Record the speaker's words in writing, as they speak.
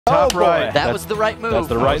Top right. That was the right move. That's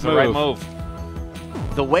the right move.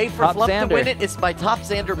 The way for Top Flump Xander. to win it is by Top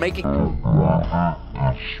Xander making...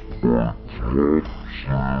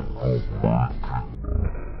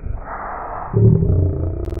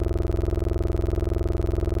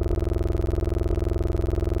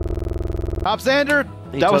 Top Xander.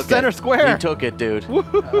 He That was took center it. square. He took it, dude. Oh,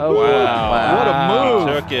 Wow. What a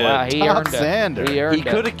move. Took it. Wow, he Top earned Xander. it. He earned He it.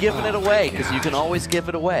 could have given it away, because you can always give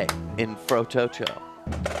it away in Frotocho.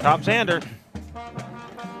 Top Xander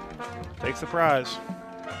takes the prize.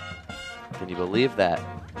 Can you believe that?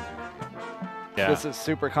 Yeah. This is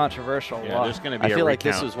super controversial. Yeah, there's going to I be a feel like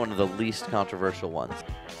recount. this was one of the least controversial ones.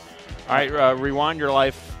 All right, rewind your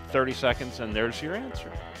life 30 seconds, and there's your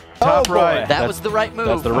answer. Top right. That was the right move.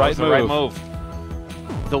 That's the right The right move.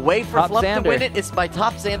 The way for Top Flump Xander. to win it is by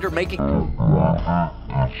Top Xander making...